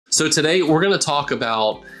So today we're going to talk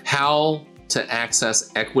about how to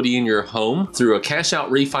access equity in your home through a cash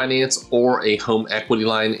out refinance or a home equity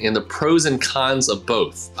line and the pros and cons of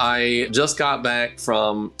both. I just got back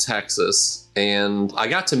from Texas and I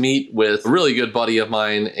got to meet with a really good buddy of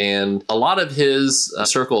mine, and a lot of his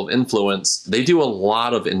circle of influence, they do a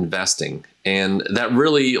lot of investing. And that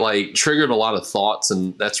really triggered a lot of thoughts,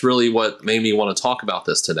 and that's really what made me want to talk about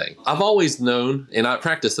this today. I've always known, and I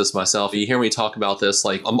practice this myself, you hear me talk about this,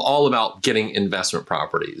 I'm all about getting investment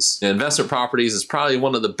properties. And investment properties is probably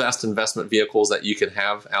one of the best investment vehicles that you could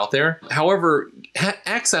have out there. However,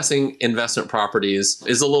 accessing investment properties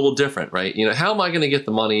is a little different, right? How am I going to get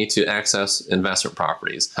the money to access investment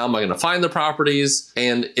properties? How am I going to find the properties?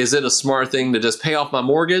 And is it a smart thing to just pay off my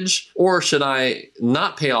mortgage? Or should I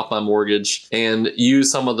not pay off my mortgage and use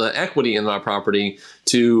some of the equity in my property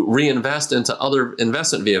to reinvest into other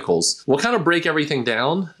investment vehicles? We'll kind of break everything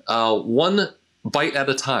down one bite at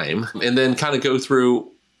a time, and then kind of go through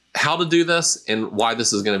how to do this and why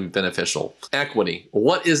this is going to be beneficial. Equity.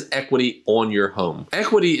 What is equity on your home?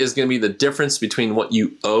 Equity is going to be the difference between what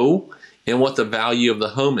you owe and what the value of the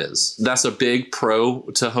home is. That's a big pro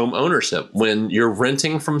to home ownership. When you're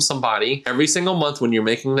renting from somebody, every single month when you're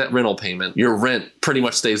making that rental payment, your rent pretty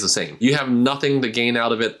much stays the same. You have nothing to gain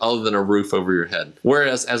out of it other than a roof over your head.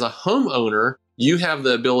 Whereas as a homeowner, you have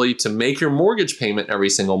the ability to make your mortgage payment every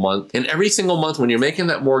single month. And every single month when you're making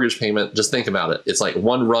that mortgage payment, just think about it. It's like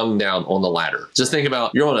one rung down on the ladder. Just think about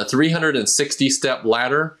you're on a 360-step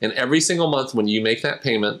ladder, and every single month when you make that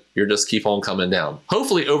payment, you just keep on coming down.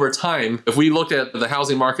 Hopefully over time, if we looked at the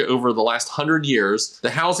housing market over the last 100 years, the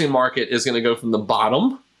housing market is going to go from the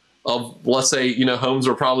bottom of, let's say, homes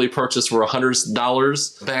were probably purchased for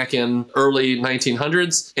 $100 back in early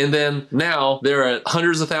 1900s. And then now they're at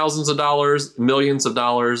hundreds of thousands of dollars, millions of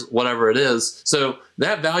dollars, whatever it is. So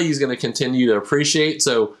that value is going to continue to appreciate.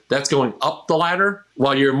 So that's going up the ladder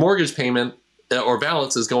while your mortgage payment or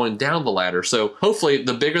balance is going down the ladder. So hopefully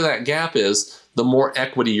the bigger that gap is, the more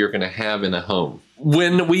equity you're going to have in a home.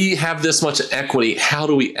 When we have this much equity, how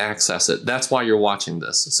do we access it? That's why you're watching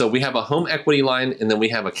this. So we have a home equity line, and then we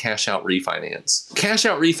have a cash out refinance. Cash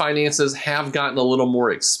out refinances have gotten a little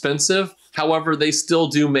more expensive. However, they still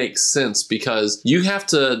do make sense because you have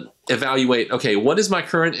to evaluate, okay, what is my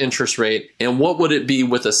current interest rate and what would it be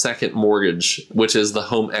with a second mortgage, which is the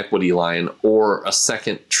home equity line, or a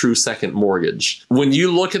true second mortgage. When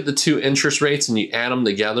you look at the two interest rates and you add them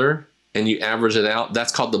together, and you average it out,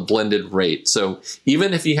 that's called the blended rate. So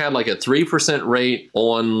even if you had like a 3% rate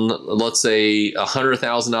on, let's say, a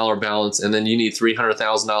 $100,000 balance, and then you need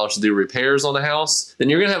 $300,000 to do repairs on the house, then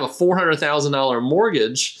you're gonna have a $400,000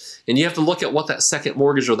 mortgage, and you have to look at what that second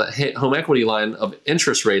mortgage or that home equity line of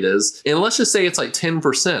interest rate is. And let's just say it's like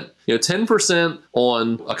 10%. 10%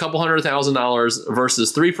 on a couple $100,000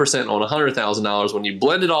 versus 3% on $100,000. When you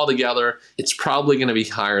blend it all together, it's probably going to be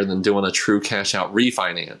higher than doing a true cash out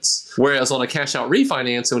refinance. Whereas on a cash out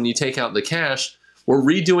refinance, when you take out the cash, we're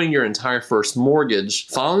redoing your entire first mortgage,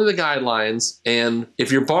 following the guidelines, and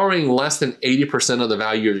if you're borrowing less than 80% of the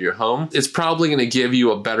value of your home, it's probably going to give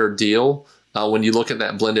you a better deal when you look at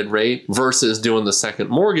that blended rate versus doing the second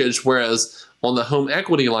mortgage. Whereas on the home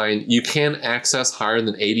equity line, you can access higher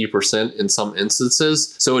than 80% in some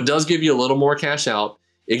instances. So it does give you a little more cash out.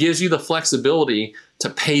 It gives you the flexibility to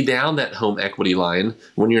pay down that home equity line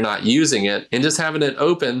when you're not using it and just having it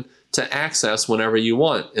open to access whenever you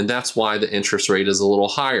want. And that's why the interest rate is a little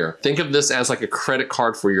higher. Think of this as like a credit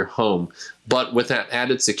card for your home, but with that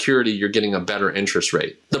added security, you're getting a better interest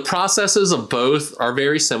rate. The processes of both are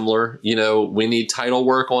very similar. We need title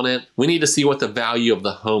work on it. We need to see what the value of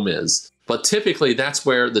the home is. But typically, that's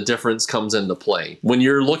where the difference comes into play. When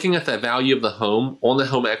you're looking at the value of the home on the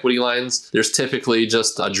home equity lines, there's typically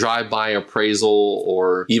just a drive-by appraisal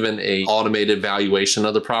or even a automated valuation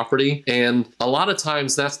of the property. And a lot of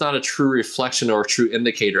times, that's not a true reflection or a true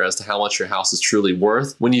indicator as to how much your house is truly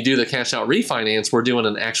worth. When you do the cash out refinance, we're doing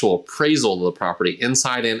an actual appraisal of the property,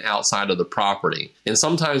 inside and outside of the property. And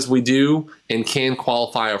sometimes we do and can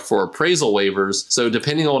qualify for appraisal waivers. So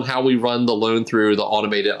depending on how we run the loan through the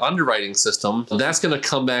automated underwriting system, that's going to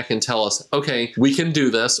come back and tell us, okay, we can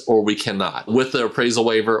do this or we cannot with the appraisal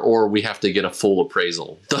waiver, or we have to get a full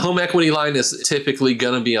appraisal. The home equity line is typically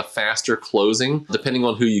going to be a faster closing depending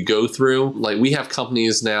on who you go through. Like we have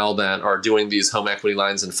companies now that are doing these home equity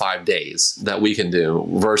lines in 5 days that we can do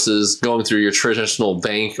versus going through your traditional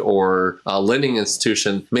bank or lending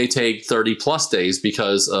institution may take 30+ days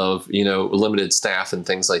because of, limited staff and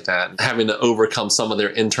things like that, having to overcome some of their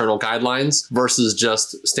internal guidelines versus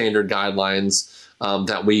just standard guidelines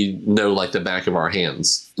that we know like the back of our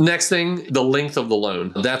hands. Next thing, the length of the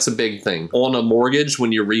loan. That's a big thing. On a mortgage,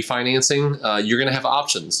 when you're refinancing, you're going to have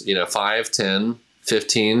options, 5, 10,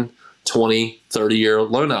 15, 20, 30-year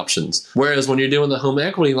loan options. Whereas when you're doing the home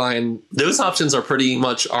equity line, those options are pretty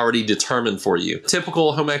much already determined for you.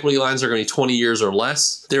 Typical home equity lines are going to be 20 years or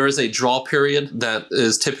less. There is a draw period that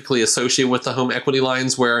is typically associated with the home equity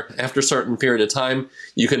lines where after a certain period of time,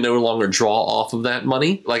 you can no longer draw off of that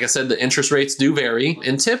money. Like I said, the interest rates do vary.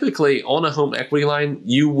 And typically on a home equity line,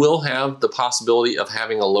 you will have the possibility of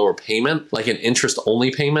having a lower payment, like an interest-only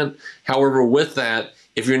payment. However, with that,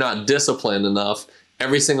 if you're not disciplined enough,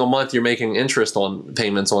 every single month you're making interest on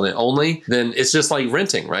payments on it only, then it's just like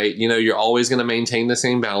renting, right? You're always going to maintain the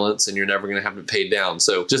same balance and you're never going to have it paid down.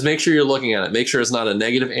 So just make sure you're looking at it. Make sure it's not a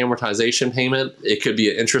negative amortization payment. It could be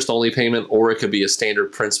an interest only payment, or it could be a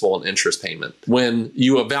standard principal and interest payment. When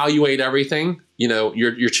you evaluate everything,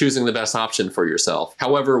 you're choosing the best option for yourself.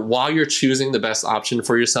 However, while you're choosing the best option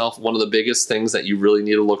for yourself, one of the biggest things that you really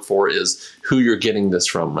need to look for is who you're getting this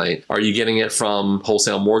from, right? Are you getting it from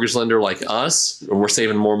wholesale mortgage lender like us, and we're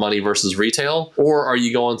saving more money versus retail? Or are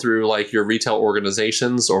you going through like your retail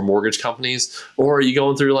organizations or mortgage companies? Or are you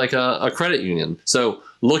going through like a credit union? So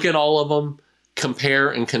look at all of them.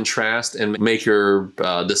 Compare and contrast and make your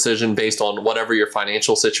decision based on whatever your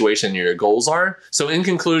financial situation and your goals are. So in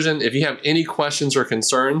conclusion, if you have any questions or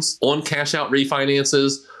concerns on cash out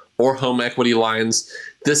refinances or home equity lines,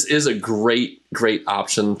 this is a great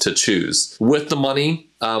option to choose. With the money,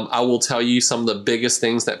 I will tell you some of the biggest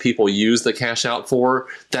things that people use the cash out for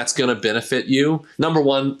that's going to benefit you. Number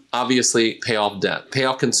one, obviously pay off debt. Pay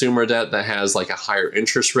off consumer debt that has like a higher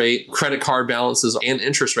interest rate. Credit card balances and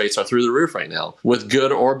interest rates are through the roof right now. With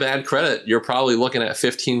good or bad credit, you're probably looking at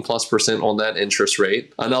 15+% on that interest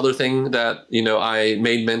rate. Another thing that I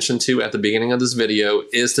made mention to at the beginning of this video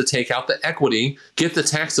is to take out the equity, get the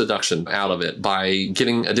tax deduction out of it by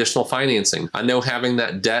getting additional financing. I know having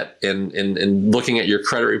that debt and looking at your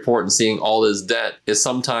credit report and seeing all this debt is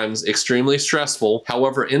sometimes extremely stressful.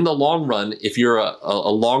 However, in the long run, if you're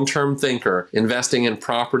a long-term thinker, investing in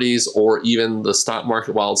properties or even the stock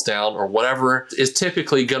market while it's down or whatever is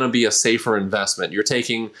typically going to be a safer investment. You're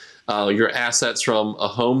taking your assets from a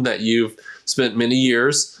home that you've spent many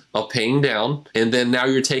years of paying down, and then now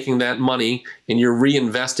you're taking that money and you're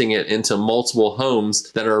reinvesting it into multiple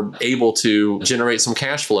homes that are able to generate some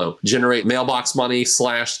cash flow, generate mailbox money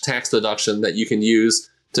 / tax deduction that you can use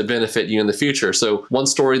to benefit you in the future. So one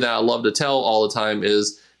story that I love to tell all the time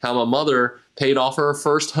is how my mother paid off her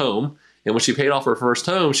first home. And when she paid off her first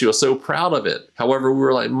home, she was so proud of it. However, we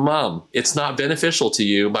were like, Mom, it's not beneficial to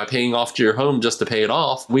you by paying off your home just to pay it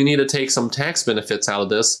off. We need to take some tax benefits out of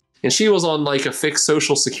this. And she was on like a fixed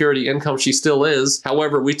Social Security income. She still is.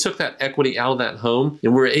 However, we took that equity out of that home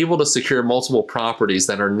and we were able to secure multiple properties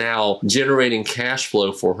that are now generating cash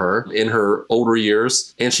flow for her in her older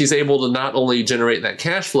years. And she's able to not only generate that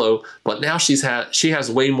cash flow, but now she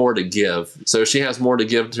has way more to give. So she has more to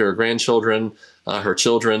give to her grandchildren, her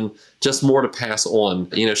children, just more to pass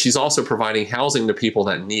on. She's also providing housing to people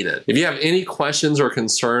that need it. If you have any questions or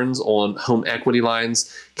concerns on home equity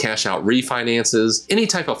lines, cash out refinances, any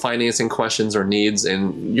type of financing questions or needs,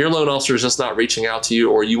 and your loan officer is just not reaching out to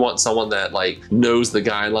you, or you want someone that knows the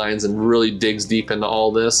guidelines and really digs deep into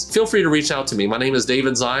all this, feel free to reach out to me. My name is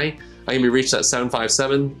David Zai. I can be reached at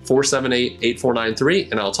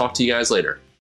 757-478-8493, and I'll talk to you guys later.